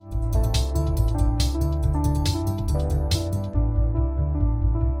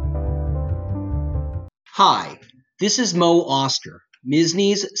Hi, this is Mo Oster,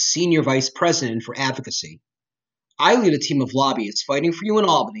 MSSNY's Senior Vice President for Advocacy. I lead a team of lobbyists fighting for you in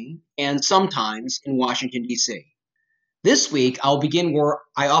Albany and sometimes in Washington, D.C. This week, I'll begin where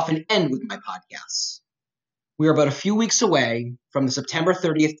I often end with my podcasts. We are about a few weeks away from the September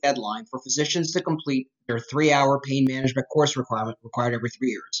 30th deadline for physicians to complete their 3-hour pain management course requirement required every 3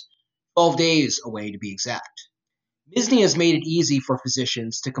 years, 12 days away to be exact. MSSNY has made it easy for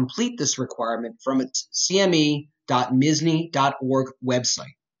physicians to complete this requirement from its cme.mssny.org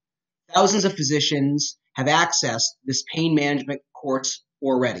website. Thousands of physicians have accessed this pain management course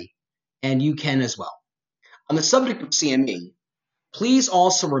already, and you can as well. On the subject of CME, please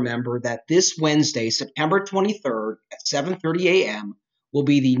also remember that this Wednesday, September 23rd at 7:30 a.m. will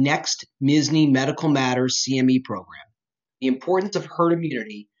be the next MSSNY Medical Matters CME program, The Importance of Herd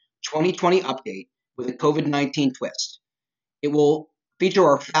Immunity 2020 update with a COVID-19 twist. It will feature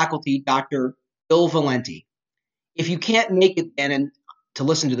our faculty, Dr. Bill Valenti. If you can't make it then to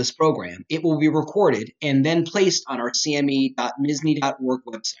listen to this program, it will be recorded and then placed on our cme.mssny.org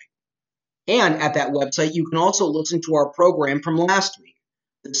website. And at that website, you can also listen to our program from last week,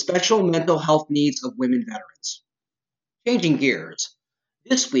 The Special Mental Health Needs of Women Veterans. Changing gears,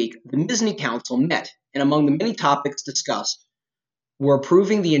 this week, the MSSNY Council met, and among the many topics discussed were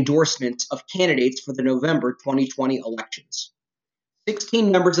approving the endorsements of candidates for the November 2020 elections.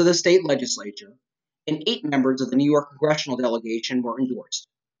 16 members of the state legislature and 8 members of the New York congressional delegation were endorsed.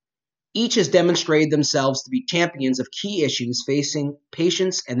 Each has demonstrated themselves to be champions of key issues facing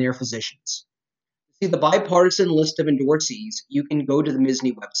patients and their physicians. To see the bipartisan list of endorsees, you can go to the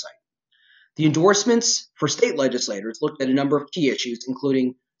MSSNY website. The endorsements for state legislators looked at a number of key issues,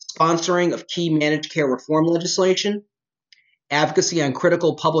 including sponsoring of key managed care reform legislation, advocacy on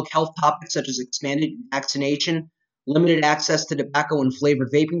critical public health topics such as expanded vaccination, limited access to tobacco and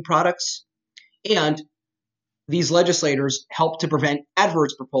flavored vaping products, and these legislators helped to prevent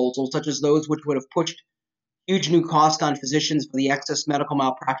adverse proposals such as those which would have pushed huge new costs on physicians for the excess medical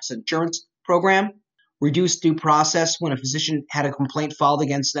malpractice insurance program, reduced due process when a physician had a complaint filed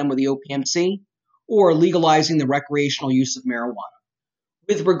against them with the OPMC, or legalizing the recreational use of marijuana.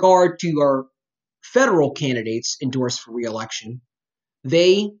 With regard to our federal candidates endorsed for re-election,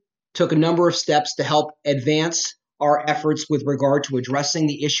 they took a number of steps to help advance our efforts with regard to addressing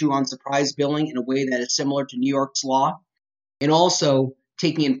the issue on surprise billing in a way that is similar to New York's law, and also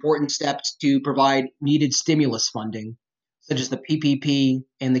taking important steps to provide needed stimulus funding, such as the PPP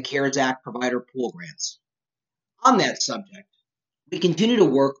and the CARES Act provider pool grants. On that subject, we continue to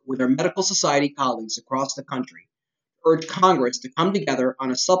work with our medical society colleagues across the country to urge Congress to come together on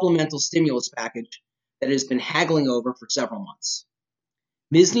a supplemental stimulus package that has been haggling over for several months.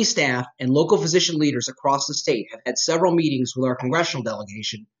 MSSNY staff and local physician leaders across the state have had several meetings with our congressional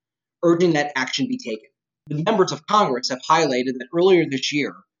delegation, urging that action be taken. The members of Congress have highlighted that earlier this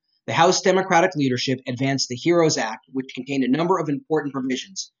year, the House Democratic leadership advanced the HEROES Act, which contained a number of important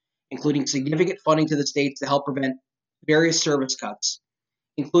provisions, including significant funding to the states to help prevent various service cuts,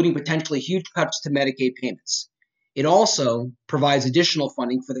 including potentially huge cuts to Medicaid payments. It also provides additional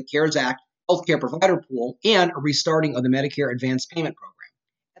funding for the CARES Act healthcare provider pool and a restarting of the Medicare Advanced Payment Program.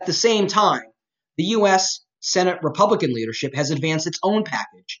 At the same time, the U.S. Senate Republican leadership has advanced its own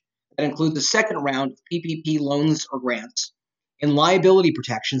package that includes a second round of PPP loans or grants and liability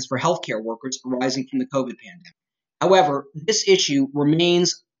protections for healthcare workers arising from the COVID pandemic. However, this issue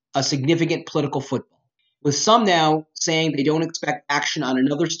remains a significant political football, with some now saying they don't expect action on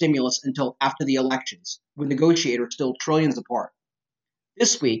another stimulus until after the elections, with negotiators still trillions apart.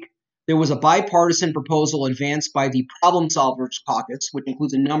 This week, there was a bipartisan proposal advanced by the Problem Solvers Caucus, which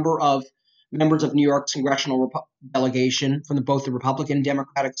includes a number of members of New York's congressional delegation from both the Republican and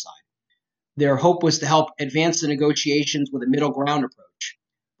Democratic side. Their hope was to help advance the negotiations with a middle ground approach,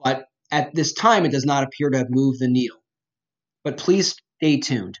 but at this time it does not appear to have moved the needle. But please stay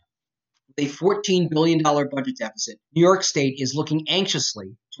tuned. With a $14 billion budget deficit, New York State is looking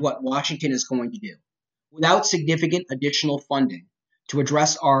anxiously to what Washington is going to do. Without significant additional funding to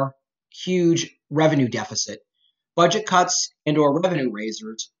address our huge revenue deficit, budget cuts and/or revenue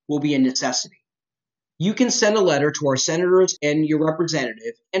raisers will be a necessity. You can send a letter to our senators and your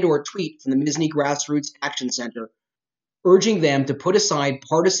representative and/or tweet from the MSSNY Grassroots Action Center urging them to put aside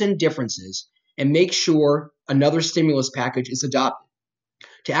partisan differences and make sure another stimulus package is adopted.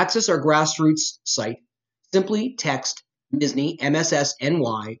 To access our grassroots site, simply text MSSNY,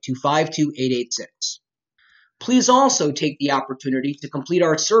 MSSNY to 52886. Please also take the opportunity to complete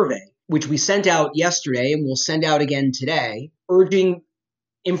our survey, which we sent out yesterday and will send out again today, urging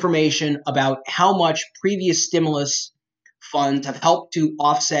information about how much previous stimulus funds have helped to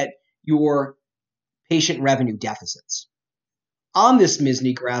offset your patient revenue deficits. On this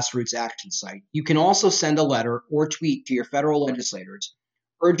MISNY grassroots action site, you can also send a letter or tweet to your federal legislators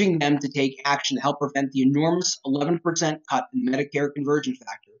urging them to take action to help prevent the enormous 11% cut in the Medicare conversion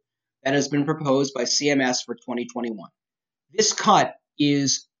factor that has been proposed by CMS for 2021. This cut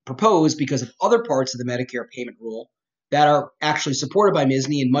is proposed because of other parts of the Medicare payment rule that are actually supported by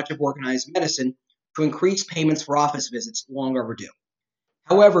MISNY and much of organized medicine to increase payments for office visits long overdue.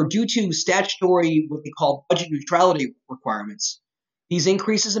 However, due to statutory, what they call budget neutrality requirements, these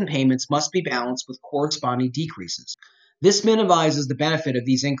increases in payments must be balanced with corresponding decreases. This minimizes the benefit of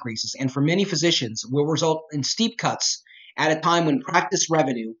these increases and for many physicians will result in steep cuts at a time when practice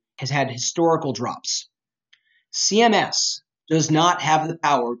revenue has had historical drops. CMS does not have the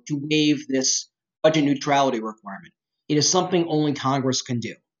power to waive this budget neutrality requirement. It is something only Congress can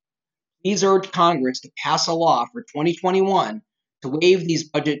do. Please urge Congress to pass a law for 2021 to waive these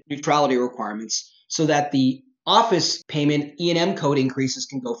budget neutrality requirements so that the office payment E&M code increases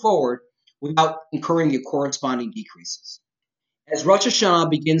can go forward without incurring the corresponding decreases. As Rosh Hashanah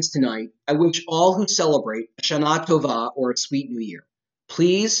begins tonight, I wish all who celebrate a Shana Tova or a sweet new year.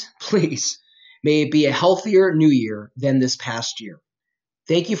 Please, may it be a healthier new year than this past year.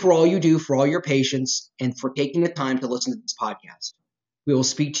 Thank you for all you do, for all your patience, and for taking the time to listen to this podcast. We will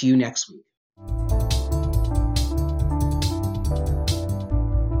speak to you next week.